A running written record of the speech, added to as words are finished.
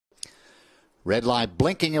Red light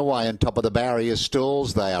blinking away on top of the barrier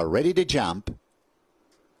stalls. They are ready to jump.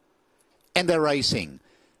 And they're racing.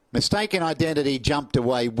 Mistaken Identity jumped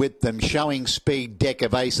away with them, showing speed. Deck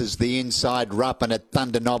of Aces, the inside. Ruffin It,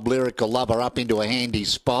 Thunder Knob, Lyrical Lover up into a handy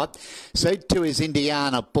spot. So too is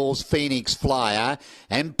Indiana Falls, Phoenix Flyer.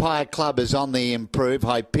 Empire Club is on the improve.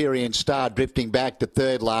 Hyperion Star drifting back to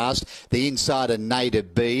third last. The inside of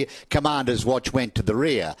Native B. Commander's Watch went to the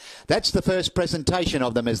rear. That's the first presentation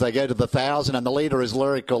of them as they go to the 1,000, and the leader is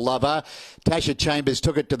Lyrical Lover. Tasha Chambers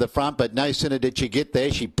took it to the front, but no sooner did she get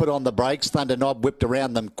there, she put on the brakes. Thunder Knob whipped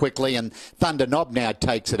around them quickly, and Thunder Knob now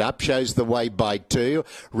takes it up, shows the way by 2.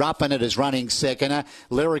 Ruffin It is running second.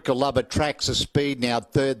 Lyrical Lover tracks the speed, now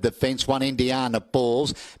third. The fence, 1 Indiana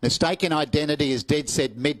Falls. Mistaken Identity is dead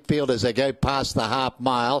set midfield as they go past the half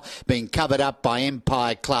mile, being covered up by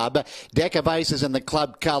Empire Club. Deck of Aces in the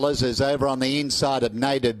club colours is over on the inside of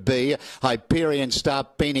Native B. Hyperion Star,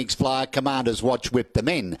 Phoenix Flyer, Commander's Watch whipped them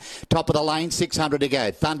in. Top of the lane, 600 to go.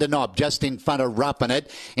 Thunder Knob just in front of Ruffin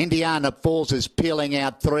It. Indiana Falls is peeling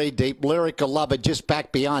out 3 deep. Lyrical Lover just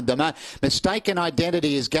back behind them. Mistaken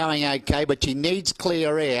Identity is going okay, but she needs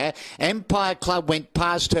clear air. Empire Club went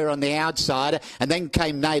past her on the outside, and then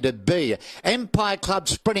came Native B. Empire Club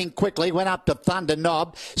sprinting quickly, went up to Thunder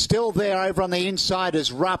Knob. Still there over on the inside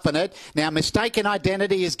is Ruffin It. Now Mistaken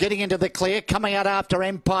Identity is getting into the clear, coming out after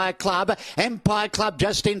Empire Club. Empire Club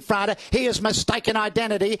just in front. Here's Mistaken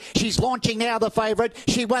Identity. She's launching now, the favourite.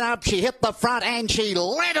 She went up, she hit the front, and she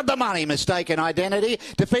landed the money. Mistaken Identity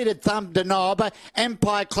defeated Thunder Knob.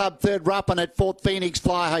 Empire Club third, Ruffin It fourth, Phoenix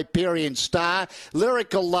Fly, Hyperion Star,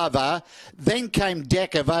 Lyrical Lover. Then came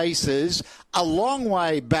Deck of Aces. A long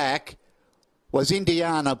way back was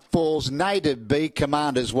Indiana Falls. Native B,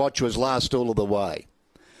 Commander's Watch was last all of the way.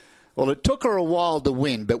 Well, it took her a while to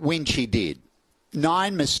win, but win she did.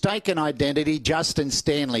 9, Mistaken Identity, Justin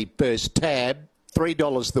Stanley first tab.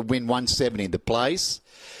 $3 the win, $170 the place.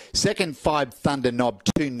 Second, 5 Thunder Knob,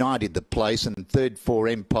 $290 the place. And third, 4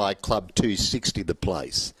 Empire Club, $260 the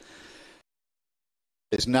place.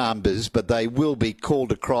 There's numbers, but they will be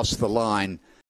called across the line